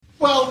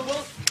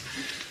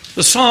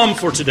The psalm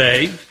for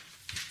today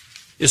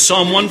is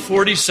Psalm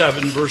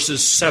 147,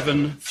 verses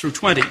 7 through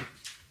 20.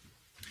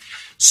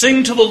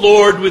 Sing to the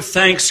Lord with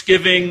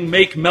thanksgiving,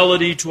 make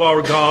melody to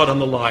our God on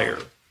the lyre.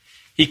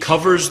 He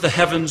covers the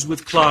heavens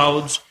with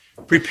clouds,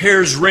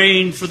 prepares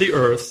rain for the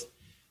earth,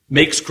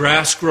 makes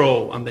grass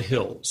grow on the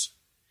hills.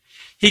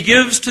 He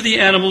gives to the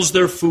animals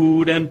their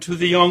food and to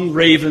the young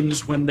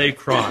ravens when they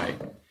cry.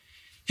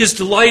 His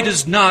delight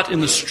is not in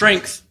the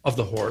strength of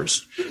the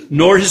horse,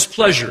 nor his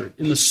pleasure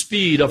in the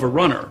speed of a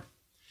runner.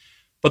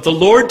 But the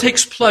Lord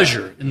takes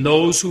pleasure in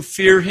those who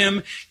fear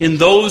him, in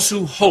those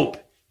who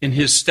hope in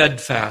his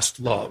steadfast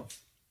love.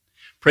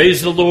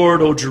 Praise the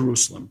Lord, O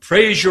Jerusalem.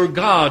 Praise your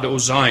God, O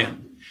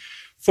Zion.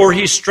 For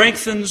he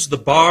strengthens the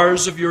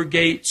bars of your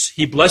gates.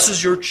 He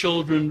blesses your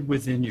children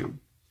within you.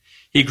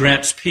 He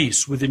grants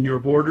peace within your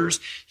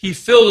borders. He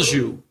fills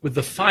you with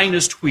the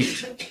finest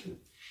wheat.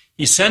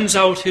 He sends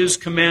out his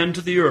command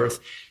to the earth.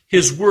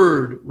 His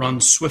word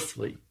runs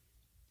swiftly.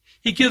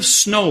 He gives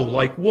snow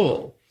like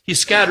wool. He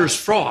scatters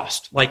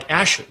frost like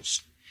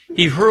ashes.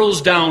 He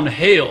hurls down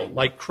hail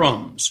like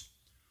crumbs.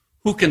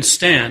 Who can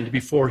stand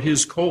before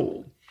his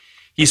cold?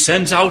 He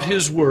sends out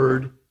his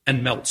word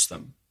and melts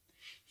them.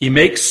 He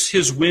makes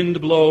his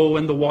wind blow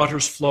and the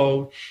waters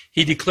flow.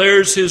 He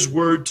declares his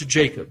word to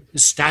Jacob,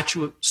 his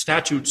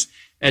statutes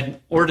and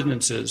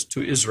ordinances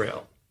to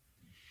Israel.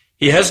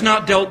 He has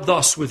not dealt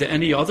thus with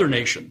any other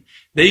nation.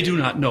 They do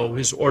not know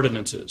his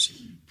ordinances.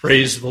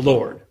 Praise the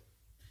Lord.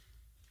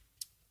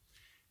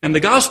 And the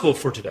gospel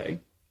for today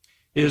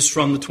is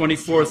from the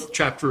 24th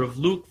chapter of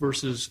Luke,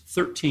 verses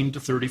 13 to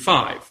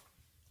 35.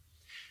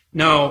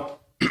 Now,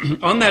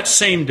 on that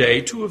same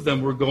day, two of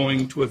them were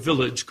going to a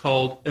village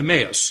called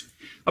Emmaus,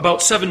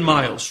 about 7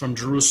 miles from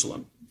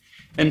Jerusalem,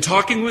 and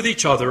talking with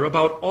each other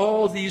about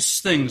all these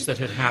things that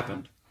had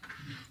happened.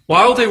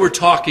 While they were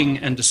talking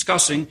and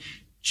discussing,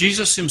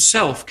 Jesus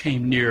himself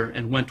came near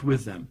and went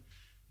with them,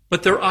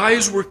 but their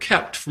eyes were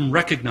kept from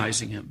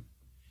recognizing him.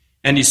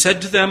 And he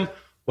said to them,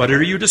 "What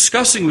are you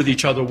discussing with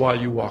each other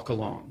while you walk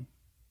along?"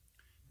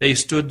 They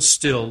stood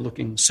still,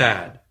 looking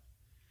sad.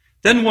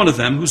 Then one of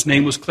them, whose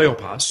name was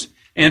Cleopas,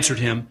 answered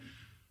him,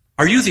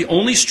 "Are you the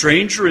only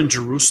stranger in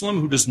Jerusalem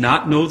who does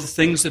not know the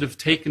things that have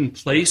taken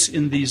place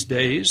in these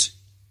days?"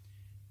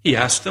 He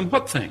asked them,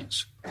 "What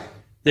things?"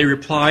 They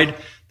replied,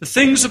 "The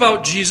things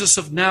about Jesus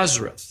of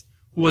Nazareth,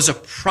 who was a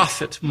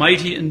prophet,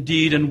 mighty in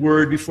deed and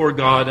word before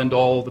God and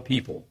all the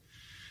people,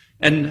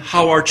 and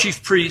how our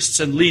chief priests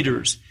and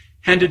leaders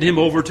handed him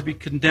over to be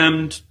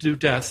condemned to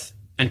death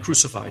and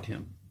crucified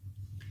him.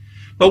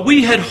 But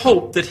we had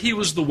hoped that he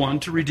was the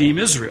one to redeem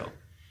Israel.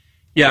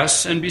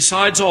 Yes, and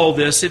besides all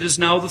this, it is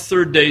now the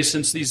 3rd day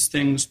since these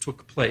things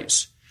took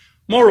place.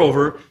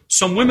 Moreover,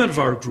 some women of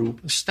our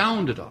group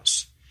astounded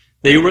us.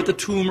 They were at the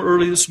tomb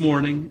early this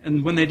morning,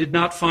 and when they did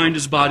not find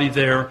his body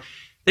there,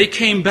 they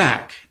came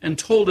back and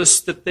told us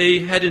that they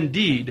had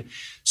indeed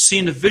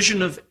seen a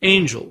vision of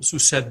angels who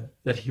said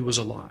that he was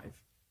alive.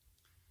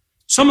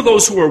 Some of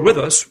those who were with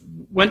us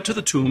went to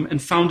the tomb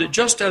and found it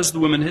just as the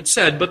women had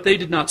said, but they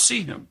did not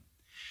see him."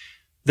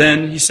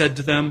 Then he said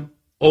to them,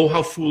 "Oh,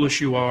 how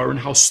foolish you are and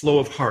how slow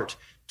of heart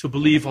to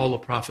believe all the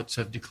prophets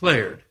have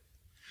declared.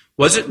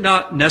 Was it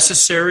not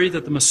necessary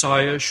that the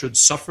Messiah should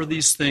suffer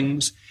these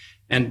things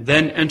and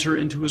then enter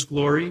into his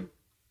glory?"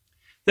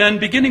 Then,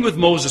 beginning with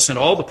Moses and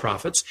all the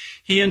prophets,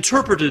 he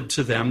interpreted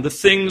to them the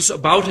things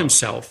about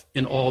himself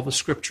in all the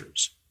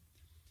scriptures.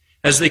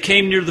 As they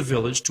came near the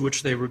village to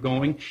which they were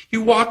going, he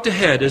walked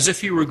ahead as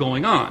if he were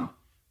going on,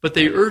 but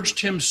they urged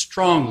him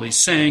strongly,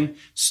 saying,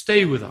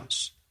 "Stay with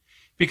us,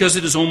 because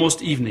it is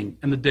almost evening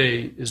and the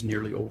day is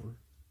nearly over."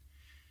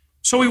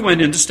 So he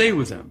went in to stay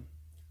with them.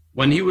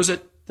 When he was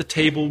at the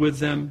table with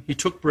them, he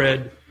took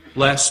bread,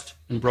 blessed,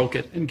 and broke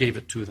it, and gave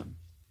it to them.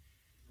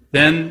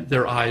 Then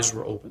their eyes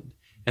were opened,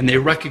 and they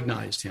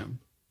recognized him,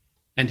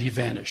 and he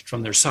vanished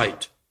from their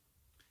sight.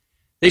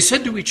 They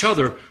said to each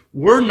other,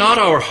 "Were not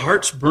our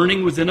hearts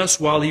burning within us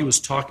while he was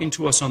talking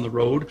to us on the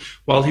road,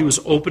 while he was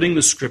opening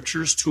the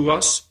scriptures to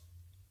us?"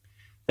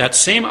 That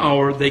same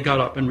hour they got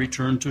up and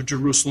returned to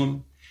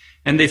Jerusalem,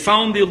 and they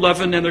found the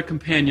 11 and their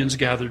companions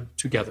gathered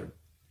together.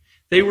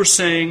 They were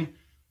saying,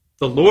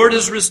 "The Lord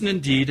has risen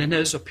indeed and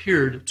has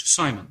appeared to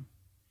Simon."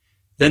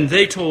 Then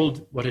they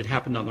told what had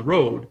happened on the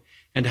road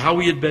and how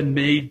he had been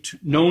made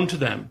known to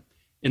them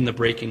in the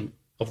breaking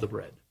of the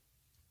bread.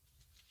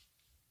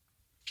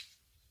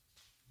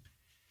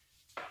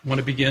 I want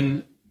to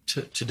begin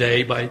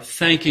today by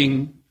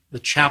thanking the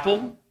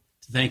chapel,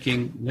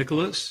 thanking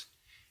Nicholas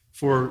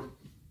for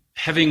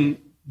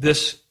having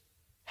this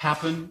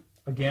happen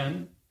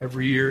again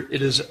every year.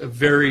 It is a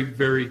very,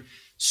 very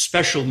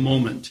special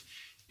moment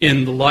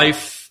in the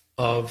life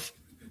of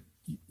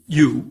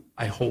you,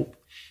 I hope,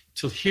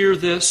 to hear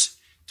this,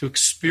 to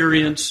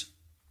experience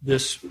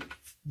these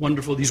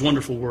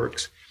wonderful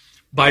works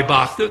by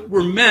Bach that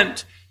were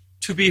meant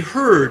to be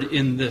heard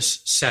in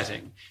this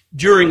setting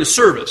during the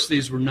service.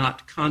 These were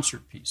not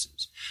concert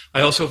pieces.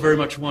 I also very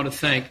much want to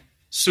thank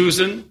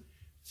Susan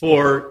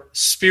for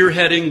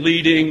spearheading,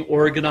 leading,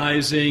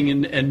 organizing,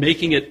 and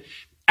making it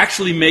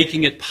actually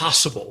making it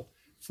possible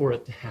for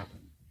it to happen.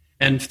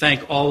 And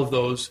thank all of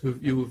those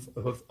who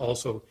have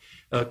also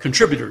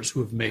contributors who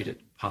have made it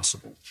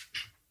possible.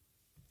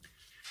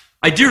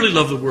 I dearly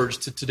love the words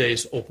to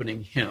today's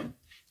opening hymn.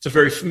 It's a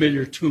very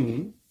familiar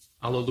tune,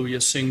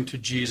 Alleluia, Sing to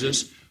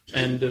Jesus.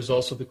 And there's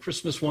also the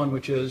Christmas one,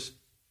 which is...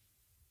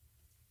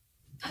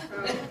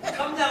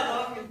 Come thou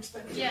long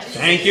expected. Yes.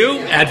 Thank you.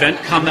 Advent,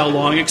 come thou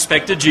long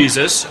expected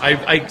Jesus.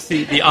 I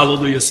think the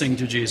Alleluia, Sing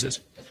to Jesus.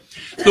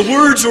 The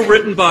words were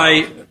written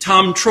by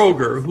Tom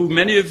Troger, who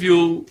many of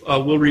you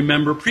will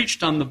remember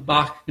preached on the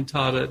Bach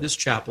cantata at this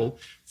chapel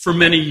for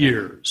many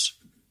years.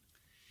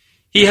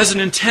 He has an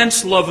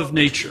intense love of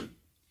nature.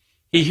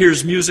 He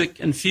hears music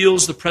and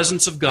feels the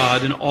presence of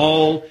God in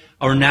all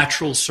our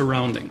natural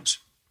surroundings.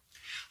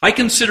 I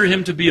consider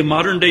him to be a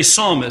modern-day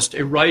psalmist,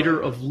 a writer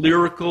of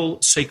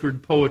lyrical,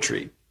 sacred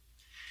poetry.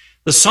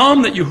 The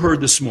psalm that you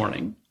heard this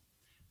morning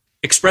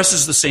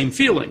expresses the same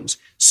feelings,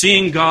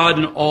 seeing God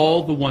in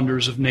all the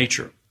wonders of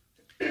nature.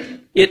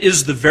 It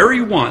is the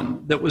very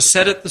one that was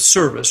said at the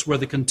service where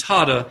the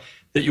cantata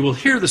that you will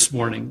hear this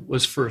morning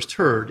was first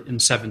heard in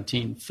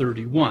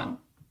 1731.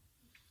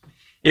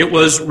 It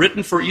was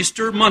written for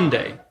Easter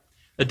Monday,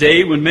 a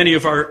day when many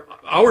of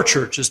our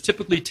churches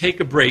typically take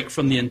a break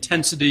from the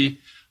intensity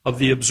of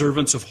the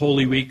observance of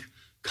Holy Week,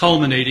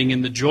 culminating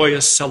in the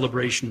joyous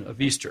celebration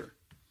of Easter.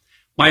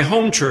 My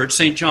home church,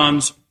 St.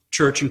 John's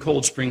Church in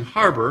Cold Spring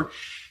Harbor,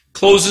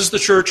 closes the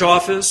church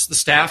office. The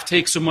staff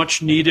takes a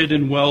much-needed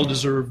and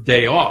well-deserved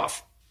day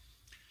off.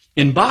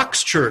 In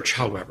Bach's church,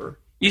 however,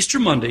 Easter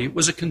Monday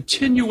was a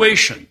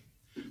continuation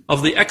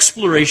of the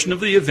exploration of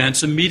the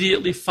events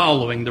immediately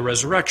following the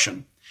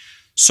resurrection.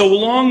 So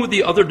along with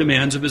the other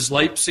demands of his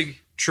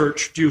Leipzig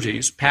church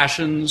duties,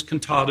 passions,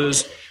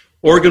 cantatas,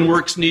 organ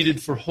works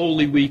needed for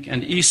Holy Week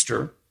and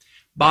Easter,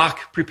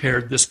 Bach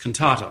prepared this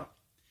cantata.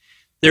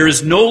 There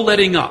is no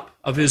letting up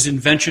of his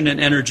invention and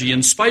energy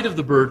in spite of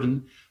the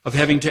burden of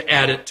having to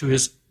add it to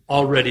his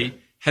already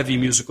heavy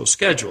musical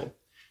schedule.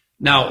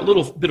 Now, a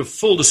little bit of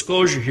full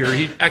disclosure here,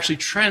 he actually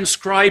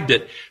transcribed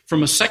it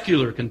from a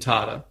secular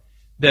cantata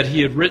that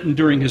he had written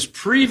during his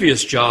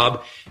previous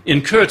job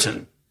in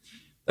Köthen,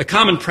 a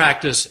common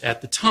practice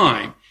at the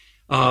time.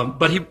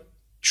 But he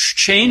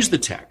changed the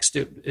text.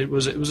 It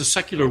was a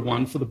secular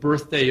one for the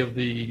birthday of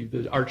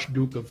the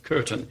Archduke of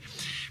Köthen.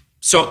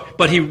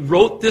 But he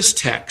wrote this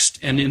text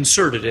and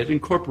inserted it,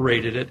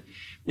 incorporated it,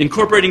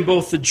 incorporating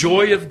both the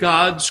joy of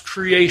God's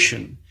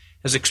creation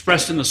as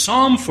expressed in the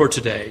psalm for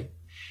today,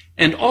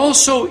 and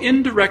also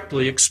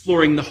indirectly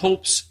exploring the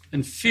hopes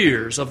and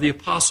fears of the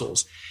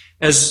apostles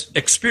as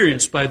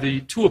experienced by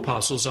the two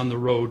apostles on the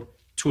road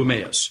to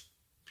Emmaus.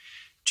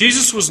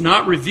 Jesus was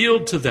not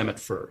revealed to them at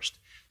first.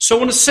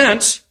 So in a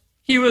sense,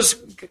 he was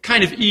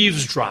kind of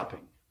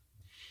eavesdropping,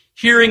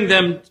 hearing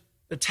them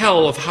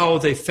tell of how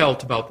they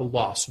felt about the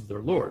loss of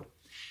their Lord.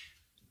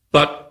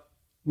 But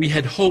we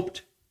had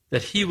hoped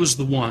that he was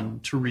the one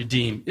to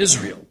redeem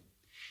Israel.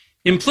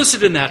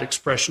 Implicit in that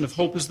expression of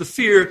hope is the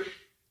fear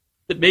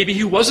that maybe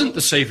he wasn't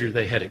the Savior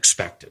they had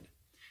expected.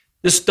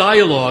 This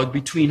dialogue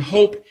between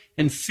hope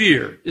and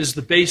fear is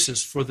the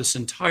basis for this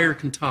entire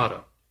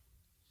cantata.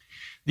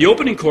 The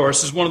opening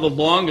chorus is one of the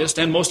longest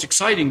and most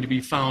exciting to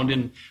be found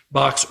in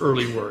Bach's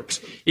early works.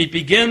 It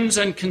begins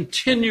and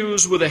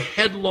continues with a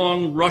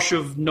headlong rush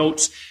of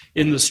notes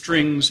in the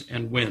strings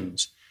and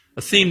winds,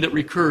 a theme that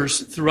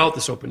recurs throughout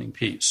this opening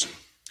piece.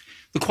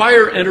 The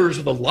choir enters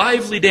with a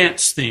lively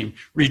dance theme.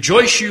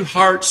 Rejoice, you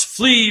hearts,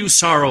 flee, you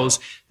sorrows.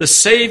 The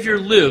Savior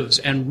lives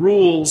and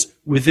rules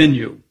within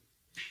you.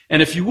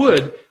 And if you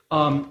would,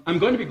 I'm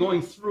going to be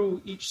going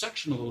through each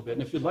section a little bit,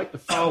 and if you'd like to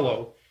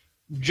follow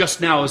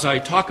just now as I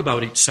talk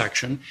about each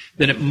section,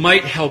 then it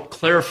might help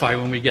clarify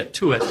when we get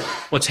to it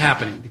what's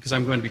happening, because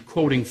I'm going to be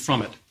quoting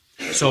from it.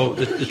 So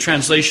the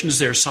translation is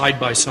there side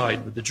by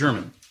side with the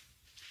German.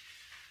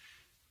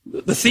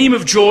 The theme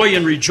of joy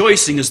and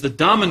rejoicing is the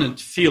dominant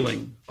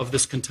feeling of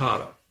this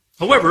cantata.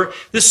 However,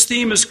 this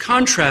theme is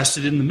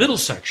contrasted in the middle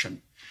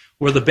section,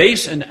 where the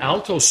bass and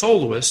alto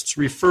soloists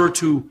refer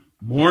to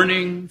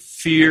mourning,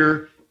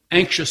 fear,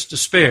 anxious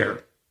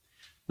despair.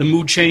 The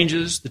mood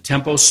changes, the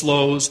tempo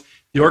slows,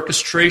 the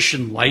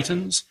orchestration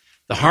lightens,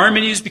 the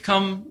harmonies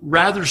become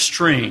rather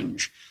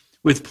strange,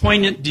 with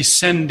poignant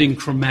descending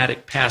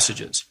chromatic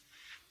passages.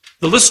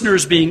 The listener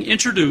is being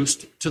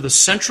introduced to the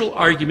central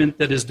argument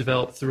that is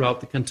developed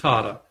throughout the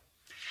cantata,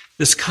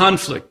 this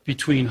conflict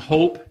between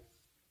hope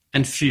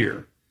and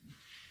fear.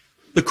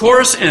 The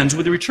chorus ends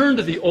with a return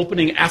to the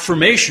opening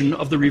affirmation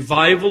of the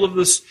revival of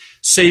the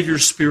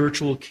Savior's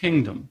spiritual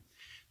kingdom.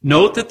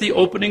 Note that the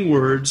opening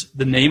words,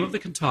 the name of the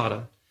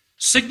cantata,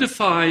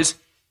 signifies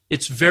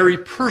its very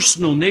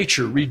personal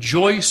nature.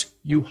 Rejoice,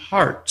 you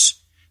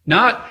hearts.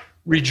 Not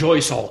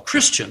rejoice all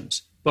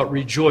Christians, but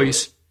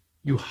rejoice,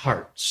 you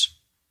hearts.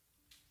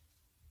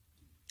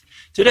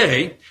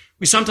 Today,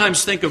 we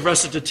sometimes think of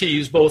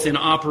recitatives, both in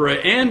opera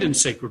and in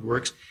sacred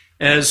works,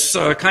 as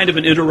kind of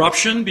an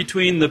interruption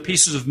between the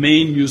pieces of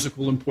main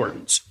musical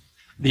importance,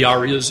 the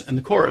arias and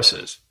the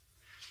choruses.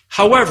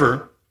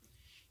 However,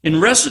 In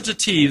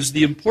recitatives,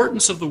 the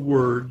importance of the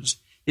words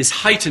is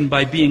heightened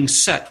by being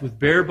set with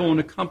bare-bone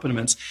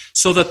accompaniments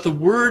so that the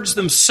words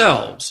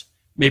themselves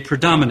may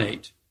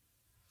predominate.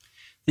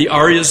 The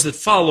arias that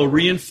follow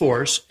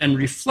reinforce and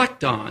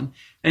reflect on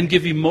and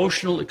give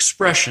emotional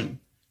expression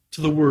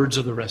to the words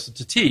of the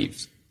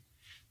recitatives.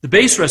 The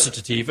bass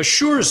recitative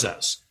assures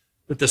us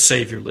that the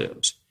Savior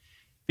lives.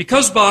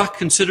 Because Bach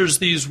considers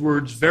these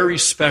words very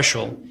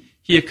special,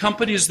 he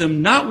accompanies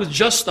them not with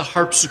just the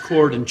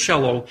harpsichord and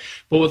cello,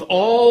 but with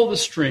all the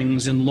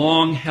strings in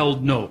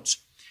long-held notes,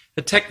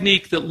 a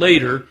technique that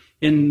later,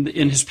 in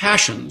his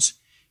Passions,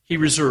 he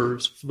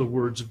reserves for the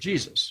words of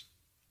Jesus.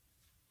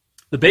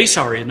 The bass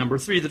aria, number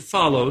 3, that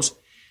follows,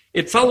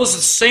 it follows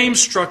the same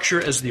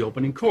structure as the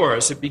opening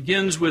chorus. It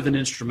begins with an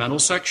instrumental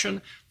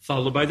section,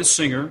 followed by the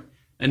singer,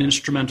 an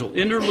instrumental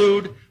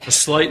interlude, a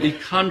slightly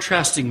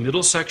contrasting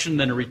middle section,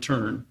 then a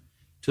return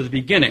to the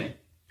beginning.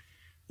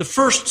 The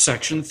first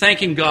section,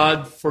 thanking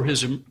God for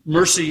his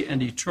mercy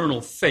and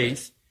eternal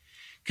faith,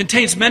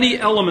 contains many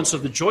elements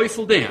of the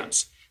joyful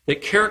dance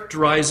that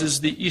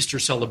characterizes the Easter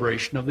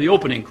celebration of the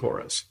opening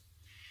chorus.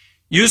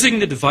 Using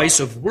the device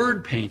of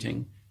word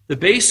painting, the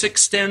bass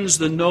extends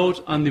the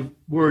note on the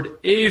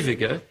word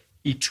ewige,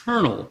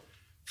 eternal,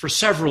 for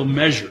several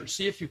measures.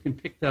 See if you can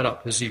pick that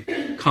up as he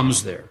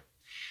comes there.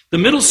 The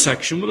middle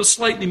section, with a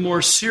slightly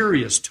more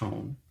serious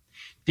tone,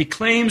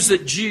 declaims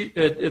that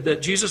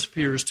Jesus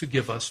appears to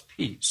give us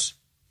peace.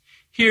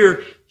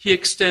 Here, he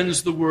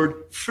extends the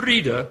word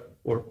Friede,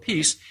 or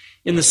peace,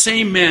 in the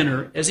same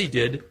manner as he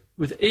did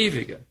with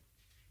ewige.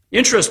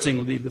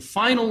 Interestingly, the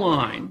final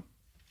line,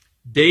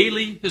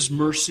 daily his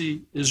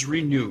mercy is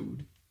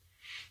renewed,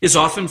 is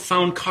often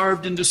found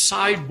carved into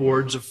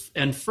sideboards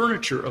and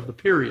furniture of the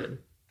period,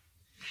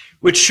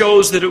 which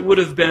shows that it would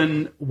have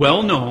been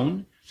well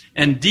known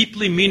and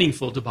deeply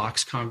meaningful to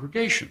Bach's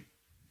congregation.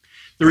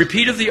 The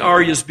repeat of the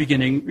aria's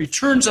beginning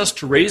returns us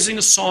to raising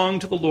a song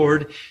to the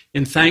Lord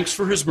in thanks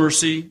for his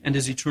mercy and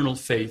his eternal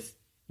faith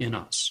in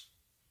us.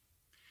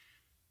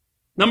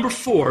 Number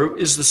 4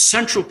 is the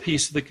central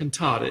piece of the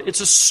cantata.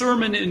 It's a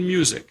sermon in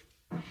music.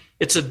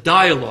 It's a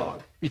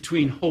dialogue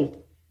between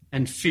hope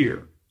and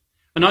fear.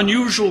 An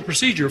unusual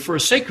procedure for a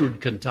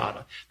sacred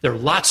cantata. There are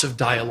lots of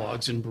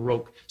dialogues in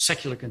Baroque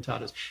secular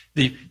cantatas.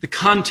 The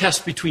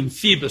contest between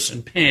Phoebus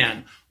and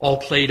Pan, all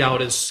played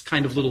out as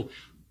kind of little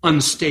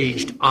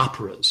unstaged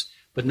operas,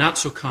 but not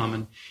so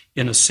common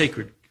in a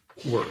sacred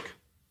work.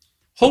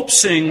 Hope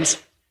sings,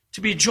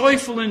 "To be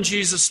joyful in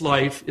Jesus'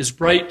 life is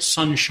bright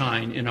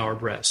sunshine in our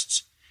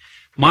breasts.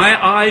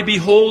 My eye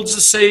beholds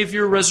the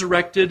Savior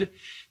resurrected.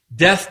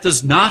 Death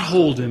does not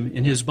hold him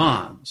in his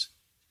bonds."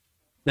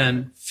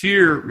 Then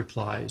fear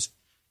replies,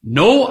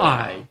 "No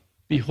eye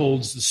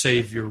beholds the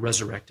Savior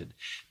resurrected.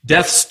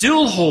 Death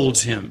still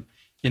holds him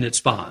in its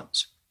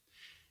bonds."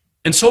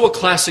 And so a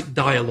classic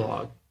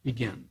dialogue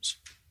begins.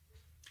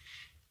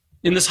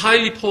 In this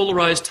highly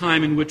polarized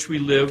time in which we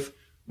live,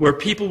 where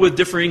people with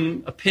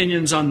differing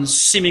opinions on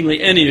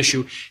seemingly any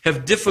issue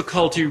have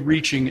difficulty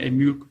reaching a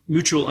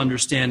mutual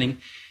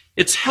understanding,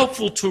 it's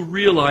helpful to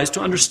realize,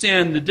 to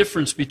understand the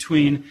difference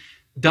between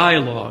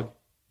dialogue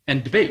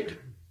and debate.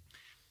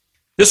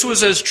 This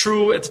was as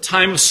true at the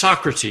time of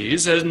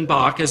Socrates and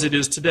Bach as it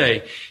is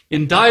today.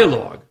 In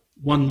dialogue,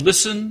 one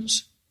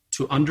listens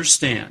to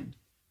understand,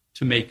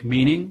 to make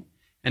meaning,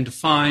 and to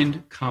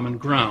find common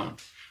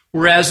ground.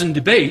 Whereas in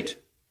debate,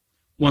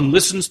 one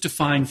listens to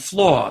find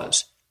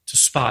flaws, to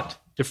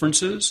spot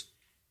differences,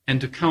 and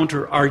to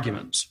counter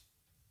arguments.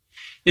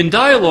 In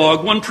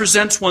dialogue, one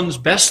presents one's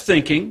best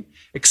thinking,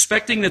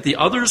 expecting that the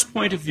other's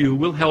point of view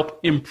will help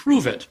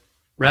improve it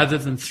rather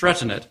than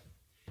threaten it,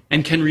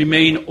 and can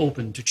remain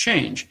open to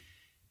change.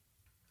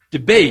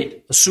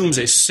 Debate assumes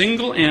a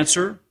single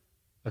answer,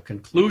 a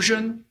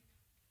conclusion,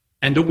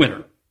 and a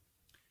winner.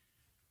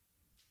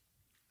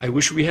 I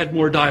wish we had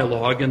more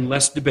dialogue and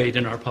less debate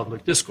in our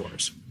public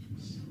discourse.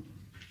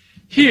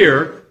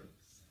 Here,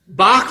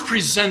 Bach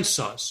presents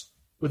us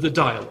with a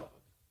dialogue.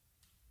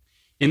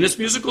 In this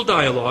musical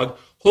dialogue,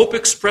 hope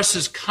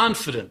expresses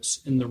confidence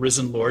in the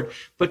risen Lord,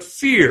 but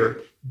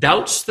fear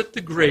doubts that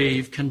the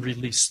grave can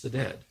release the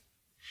dead.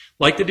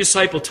 Like the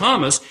disciple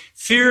Thomas,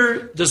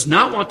 fear does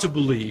not want to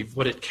believe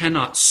what it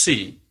cannot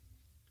see.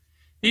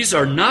 These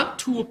are not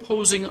two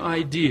opposing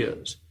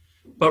ideas,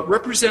 but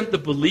represent the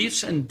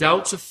beliefs and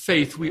doubts of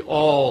faith we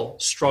all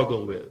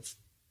struggle with.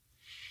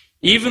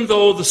 Even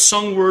though the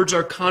sung words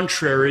are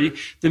contrary,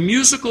 the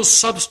musical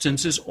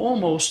substance is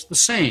almost the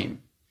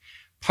same.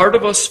 Part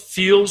of us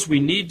feels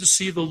we need to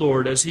see the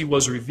Lord as he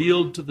was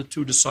revealed to the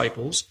two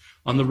disciples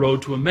on the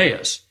road to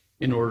Emmaus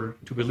in order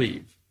to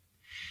believe.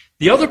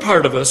 The other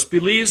part of us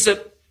believes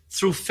that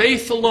through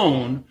faith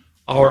alone,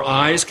 our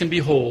eyes can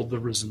behold the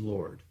risen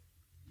Lord.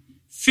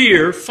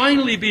 Fear,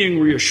 finally being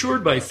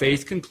reassured by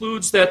faith,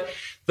 concludes that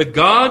the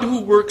God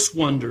who works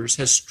wonders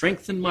has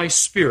strengthened my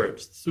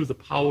spirit through the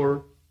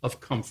power of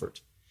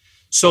comfort,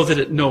 so that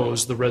it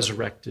knows the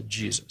resurrected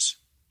Jesus.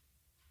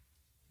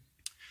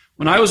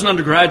 When I was an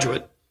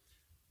undergraduate,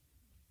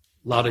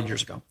 a lot of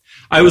years ago,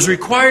 I was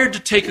required to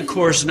take a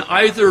course in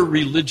either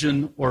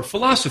religion or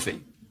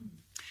philosophy.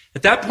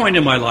 At that point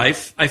in my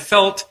life, I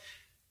felt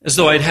as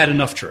though I'd had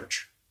enough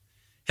church.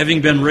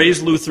 Having been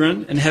raised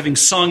Lutheran and having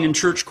sung in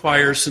church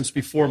choirs since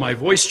before my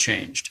voice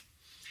changed,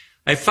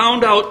 I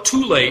found out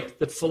too late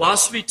that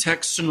philosophy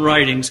texts and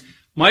writings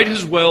might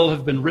as well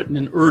have been written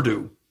in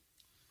Urdu,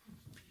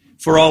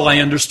 for all I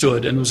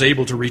understood and was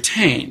able to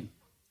retain.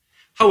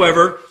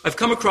 However, I've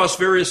come across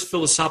various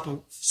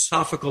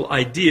philosophical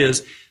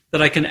ideas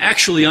that I can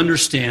actually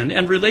understand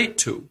and relate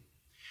to.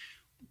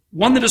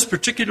 One that is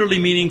particularly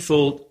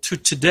meaningful to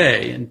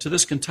today and to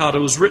this cantata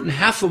was written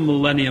half a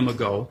millennium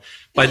ago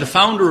by the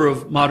founder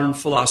of modern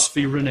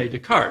philosophy, René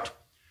Descartes,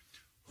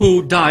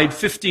 who died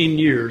 15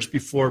 years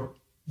before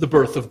the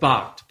birth of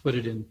Bach, to put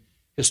it in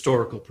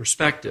historical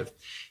perspective.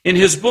 In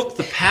his book,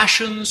 The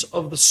Passions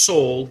of the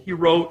Soul, he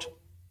wrote,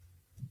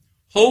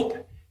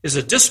 "Hope is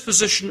a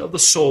disposition of the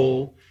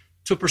soul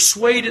to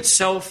persuade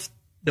itself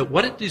that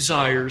what it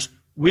desires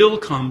will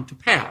come to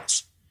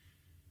pass,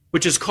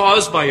 which is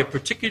caused by a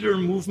particular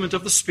movement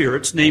of the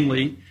spirits,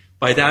 namely,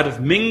 by that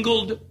of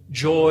mingled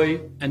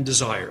joy and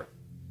desire.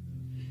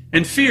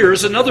 And fear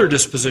is another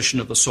disposition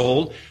of the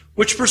soul,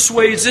 which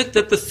persuades it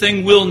that the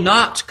thing will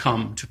not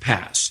come to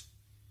pass.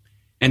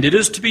 And it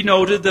is to be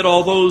noted that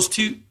although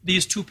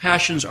these two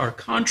passions are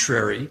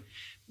contrary,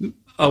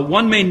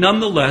 one may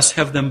nonetheless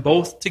have them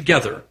both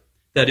together.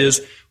 That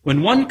is,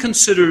 when one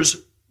considers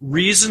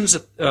reasons,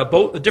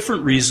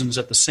 different reasons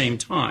at the same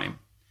time,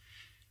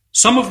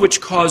 some of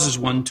which causes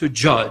one to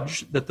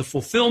judge that the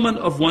fulfillment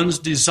of one's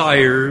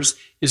desires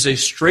is a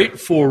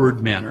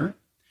straightforward manner,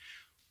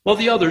 while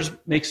the others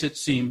makes it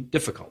seem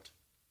difficult.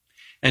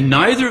 And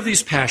neither of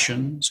these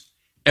passions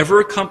ever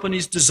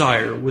accompanies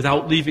desire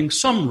without leaving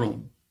some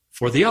room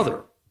for the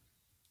other."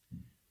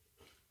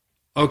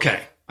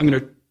 Okay, I'm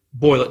going to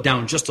boil it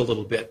down just a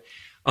little bit.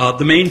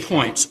 The main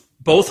points: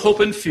 both hope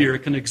and fear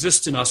can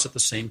exist in us at the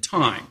same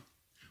time.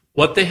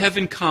 What they have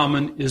in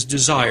common is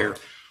desire.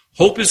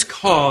 Hope is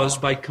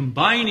caused by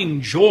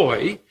combining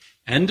joy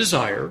and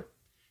desire,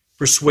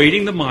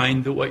 persuading the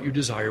mind that what you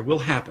desire will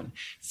happen.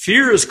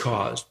 Fear is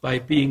caused by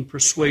being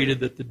persuaded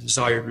that the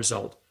desired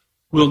result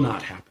will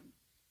not happen.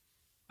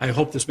 I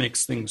hope this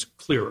makes things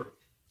clearer.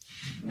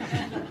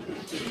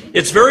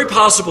 It's very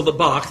possible that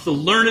Bach, the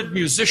learned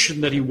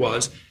musician that he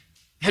was,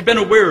 had been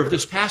aware of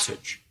this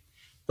passage.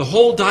 The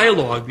whole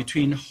dialogue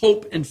between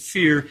hope and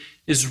fear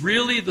is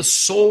really the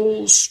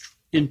soul's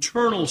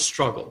internal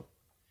struggle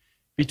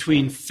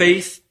between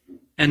faith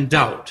and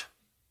doubt.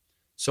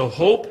 So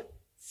hope,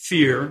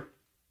 fear,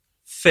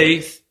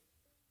 faith,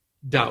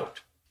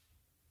 doubt.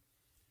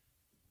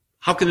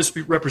 How can this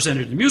be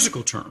represented in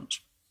musical terms?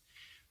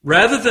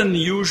 Rather than the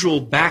usual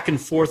back and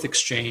forth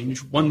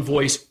exchange, one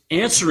voice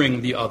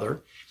answering the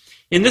other,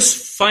 in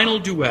this final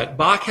duet,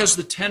 Bach has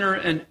the tenor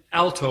and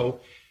alto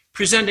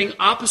presenting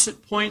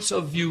opposite points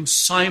of view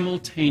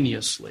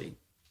simultaneously,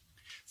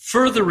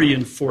 further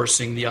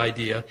reinforcing the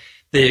idea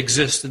they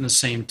exist in the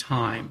same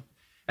time,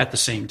 at the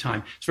same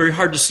time. It's very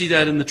hard to see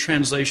that in the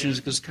translations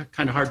because it's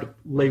kind of hard to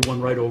lay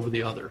one right over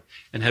the other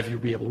and have you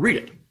be able to read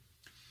it.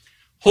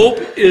 Hope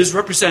is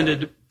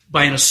represented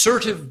by an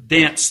assertive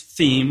dance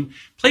theme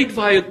played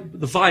by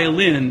the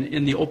violin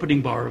in the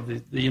opening bar of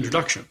the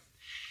introduction.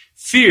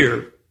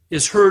 Fear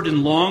is heard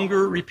in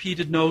longer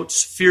repeated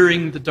notes,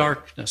 fearing the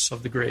darkness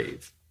of the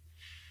grave.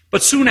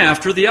 But soon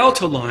after, the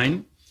alto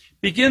line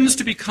begins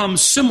to become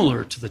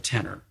similar to the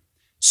tenor,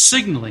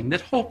 signaling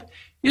that hope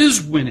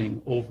is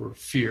winning over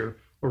fear,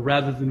 or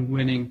rather than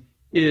winning,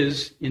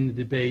 is, in the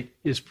debate,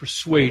 is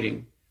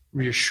persuading,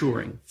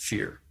 reassuring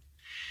fear.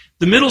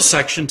 The middle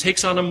section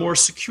takes on a more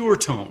secure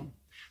tone,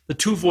 the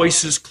two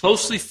voices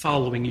closely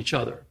following each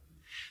other.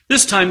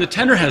 This time, the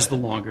tenor has the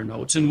longer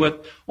notes in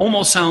what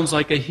almost sounds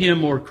like a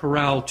hymn or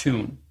chorale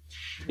tune.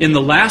 In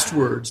the last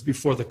words,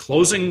 before the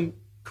closing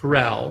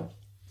chorale,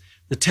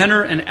 the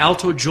tenor and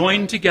alto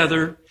join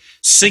together,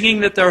 singing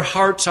that their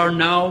hearts are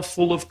now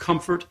full of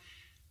comfort,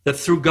 that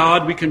through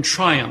God we can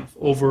triumph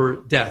over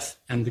death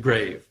and the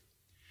grave.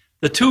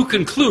 The two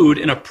conclude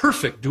in a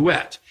perfect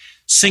duet,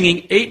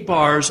 singing 8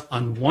 bars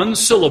on one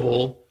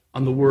syllable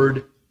on the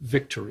word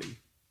victory.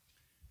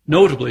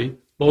 Notably,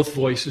 both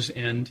voices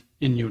end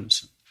in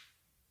unison.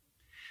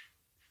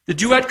 The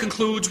duet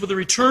concludes with a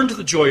return to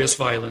the joyous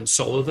violin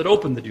solo that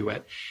opened the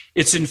duet.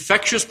 Its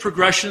infectious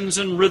progressions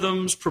and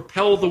rhythms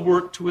propel the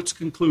work to its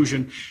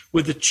conclusion,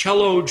 with the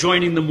cello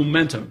joining the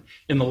momentum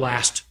in the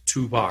last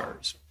 2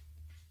 bars.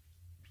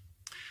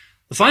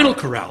 The final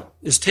chorale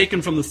is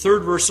taken from the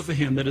 3rd verse of a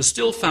hymn that is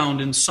still found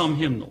in some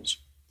hymnals.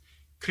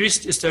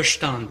 Christ ist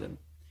erstanden.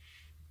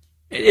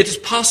 It is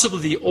possibly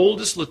the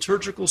oldest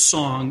liturgical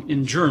song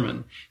in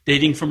German,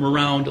 dating from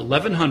around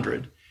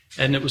 1100,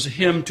 and it was a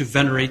hymn to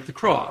venerate the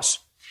cross.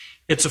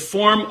 It's a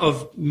form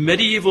of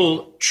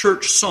medieval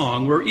church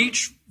song where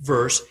each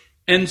verse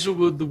ends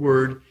with the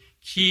word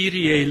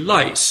Kyrie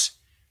eleis,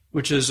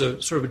 which is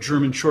a sort of a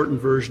German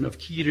shortened version of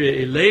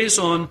Kyrie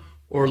eleison,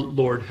 or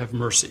Lord have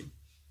mercy.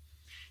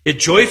 It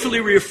joyfully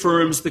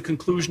reaffirms the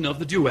conclusion of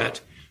the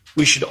duet.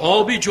 We should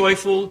all be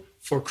joyful,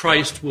 for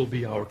Christ will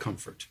be our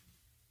comfort.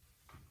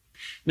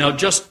 Now,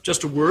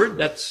 just a word,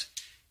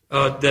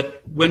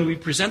 that when we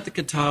present the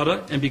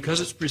cantata, and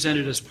because it's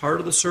presented as part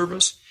of the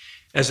service,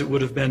 as it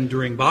would have been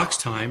during box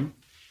time,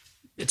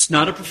 it's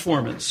not a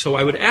performance. So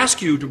I would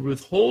ask you to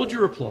withhold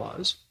your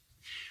applause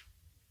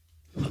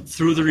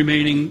through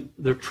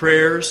the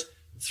prayers,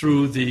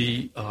 through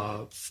the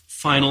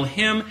final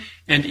hymn,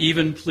 and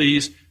even,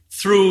 please,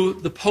 through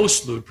the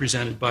postlude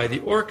presented by the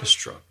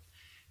orchestra.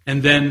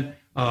 And then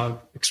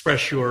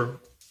express your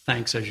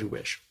thanks as you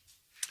wish.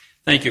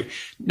 Thank you.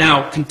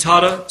 Now,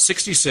 Cantata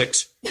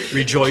 66,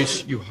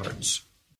 Rejoice, You Hearts.